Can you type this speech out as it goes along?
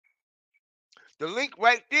The link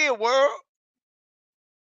right there, world.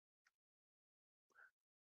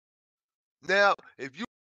 Now, if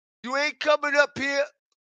you ain't coming up here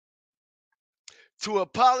to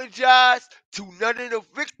apologize to none of the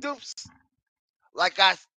victims, like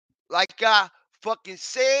I fucking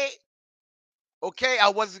said, okay, I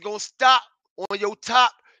wasn't gonna stop on your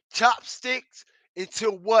top chopsticks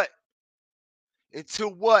until what? Until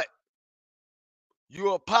what?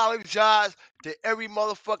 You apologize to every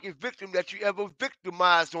motherfucking victim that you ever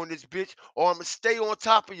victimized on this bitch, or I'ma stay on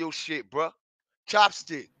top of your shit, bruh.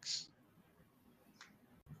 Chopsticks.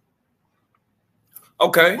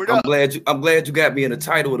 Okay, I'm glad you got me in the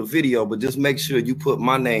title of the video, but just make sure you put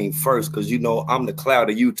my name first, because you know I'm the cloud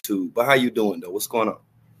of YouTube. But how you doing though? What's going on?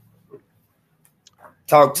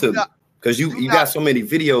 Talk to me, because you got so many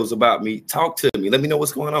videos about me. Talk to me. Let me know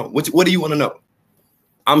what's going on. What do you want to know?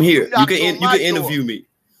 I'm here. You can interview me.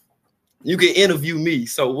 You can interview me.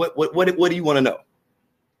 So what do you want to know?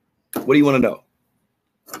 What do you want to know?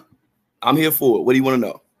 I'm here for it. What do you want to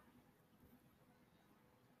know?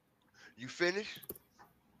 You finished?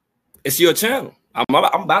 It's your channel. I'm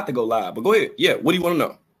about to go live, but go ahead. Yeah, what do you want to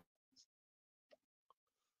know?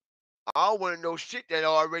 I don't want to know shit that I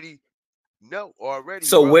already know already.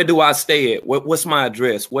 So bro. Where do I stay at? What's my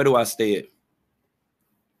address? Where do I stay at?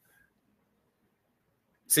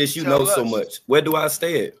 Since you know so much, where do I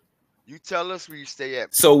stay at? You tell us where you stay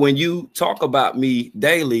at. So when you talk about me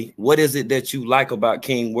daily, what is it that you like about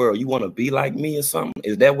King World? You want to be like me or something?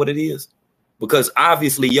 Is that what it is? Because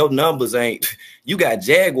obviously your numbers ain't, you got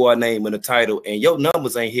Jaguar name in the title and your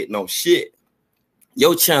numbers ain't hitting on shit.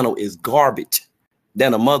 Your channel is garbage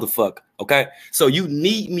than a motherfucker, okay? So you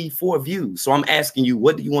need me for views. So I'm asking you,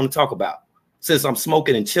 what do you want to talk about? Since I'm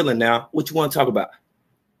smoking and chilling now, what you want to talk about?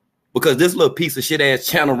 Because this little piece of shit ass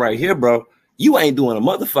channel right here, bro, you ain't doing a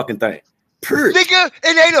motherfucking thing. Period. Nigga,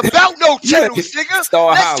 it ain't about no channels, nigga. Let's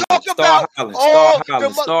talk about all the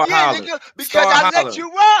nigga, because I let you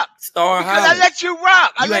rock. I let you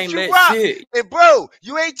rock. I let you rock. And bro,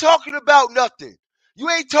 you ain't talking about nothing. You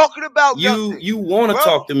ain't talking about nothing. You want to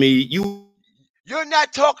talk to me. You're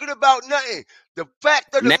not talking about nothing. The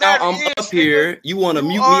fact of the matter I'm is, up here. You want to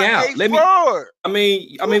mute me out? Let me. I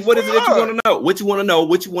mean, what is it that you want to know? What you want to know?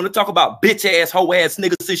 What you want to talk about? Bitch ass, hoe ass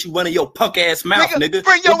nigga, since you running your punk ass mouth, nigga.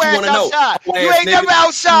 Bring your ass outside. You ain't never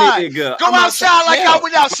outside. Go outside like I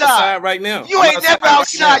went outside right now. You ain't never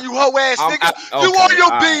outside, you hoe ass nigga. You on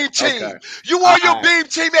your beam team. You on your beam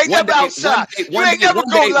team. Ain't never outside. You ain't never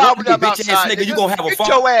go live with them outside. Nigga, you gonna have a Get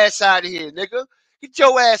your ass out of here, nigga. Get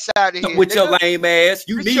your ass out of here, with your lame ass.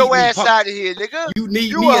 You Get your ass out of here, nigga. You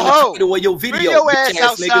need me in the title of your video. Bring your ass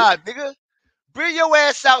outside, nigga. Bring your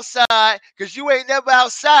ass outside, because you ain't never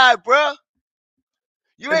outside, bruh.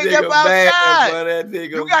 You ain't never outside.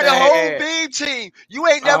 You got a whole beam team. You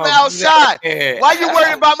ain't never outside. Why you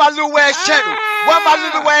worried about my little ass channel? Why my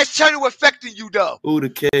little ass channel affecting you, though?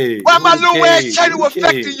 Why my little ass channel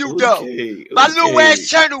affecting you, though? My little ass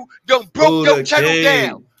channel done broke your channel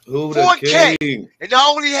down. 4K, and I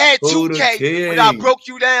only had 2K when I broke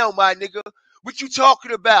you down, my nigga. What you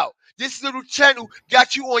talking about? This little channel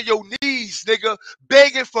got you on your knees, nigga,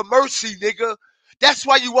 begging for mercy, nigga. That's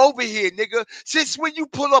why you over here, nigga. Since when you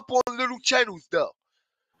pull up on little channels, though?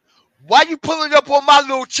 Why you pulling up on my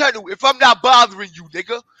little channel if I'm not bothering you,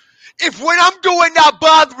 nigga? If what I'm doing not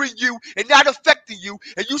bothering you and not affecting you,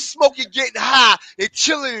 and you smoking, getting high, and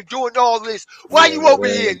chilling and doing all this, why you over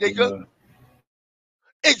here, nigga?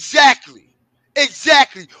 Exactly.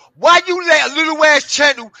 Why you let a little ass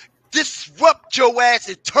channel disrupt your ass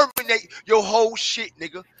and terminate your whole shit,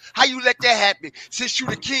 nigga? How you let that happen since you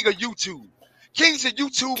the king of YouTube? Kings of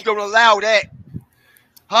YouTube don't allow that.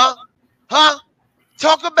 Huh?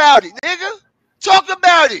 Talk about it, nigga. Talk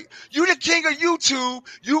about it. You the king of YouTube.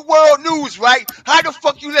 You world news, right? How the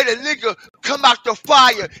fuck you let a nigga come out the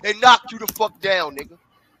fire and knock you the fuck down, nigga?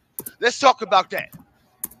 Let's talk about that.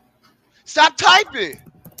 Stop typing.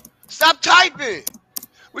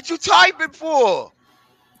 What you typing for?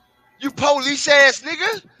 You police ass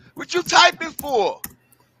nigga? What you typing for?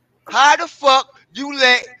 How the fuck you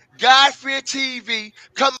let God-fearing TV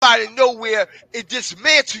come out of nowhere and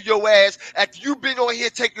dismantle your ass after you been on here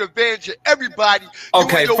taking advantage of everybody?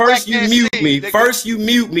 Okay, first you mute me. First you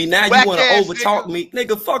mute me. Now you want to overtalk me.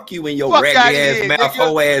 Nigga, fuck you in your raggedy ass mouth,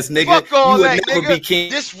 hoe ass nigga. You would never be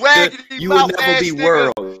king. This raggedy you would never be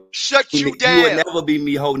world. Shut you down. You would never be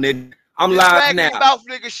me, hoe nigga. I'm live now. Mouth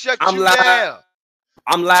nigga, shut you down.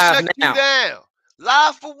 I'm live now. You down.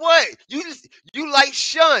 Live for what? You like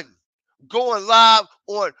Shun going live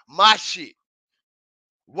on my shit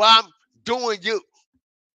while I'm doing you.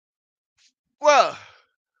 Bruh,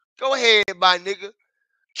 go ahead, my nigga.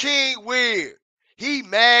 King Weird. He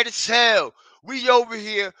mad as hell. We over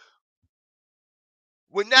here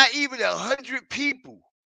with not even 100 people.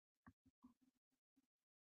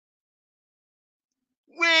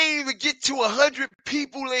 We ain't even get to 100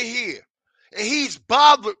 people in here. And he's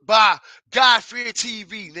bothered by God-fearing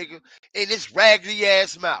TV, nigga, in his raggedy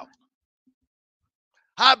ass mouth.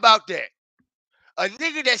 How about that? A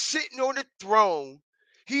nigga that's sitting on the throne,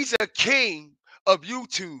 he's a king of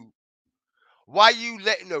YouTube. Why you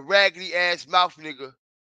letting a raggedy ass mouth nigga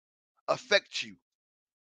affect you?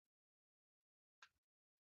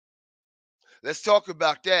 Let's talk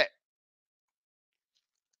about that.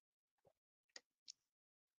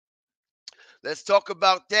 Let's talk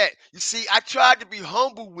about that. You see, I tried to be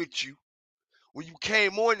humble with you when you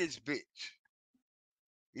came on this bitch.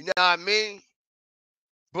 You know what I mean?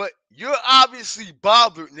 But you're obviously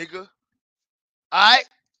bothered, nigga. Alright?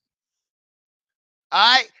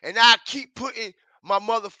 Alright? And I keep putting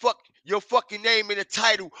your fucking name in the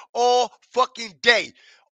title all fucking day.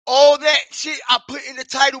 All that shit I put in the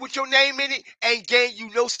title with your name in it ain't gain you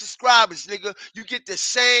no subscribers, nigga. You get the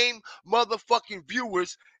same motherfucking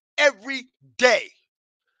viewers every day.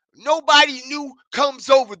 Nobody new comes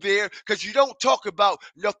over there because you don't talk about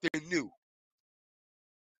nothing new.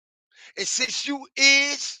 And since you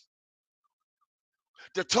is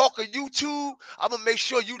the talk of YouTube, I'm going to make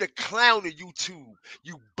sure you the clown of YouTube,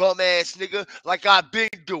 you bum ass nigga, like I've been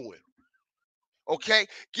doing. Okay?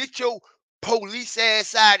 Get your police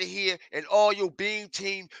ass out of here and all your Beam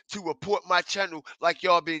team to report my channel like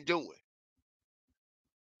y'all been doing.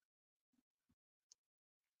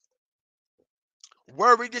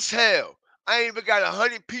 Worried as hell. I ain't even got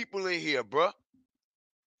 100 people in here, bro.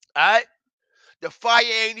 Alright? The fire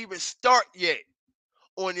ain't even start yet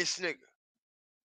on this nigga.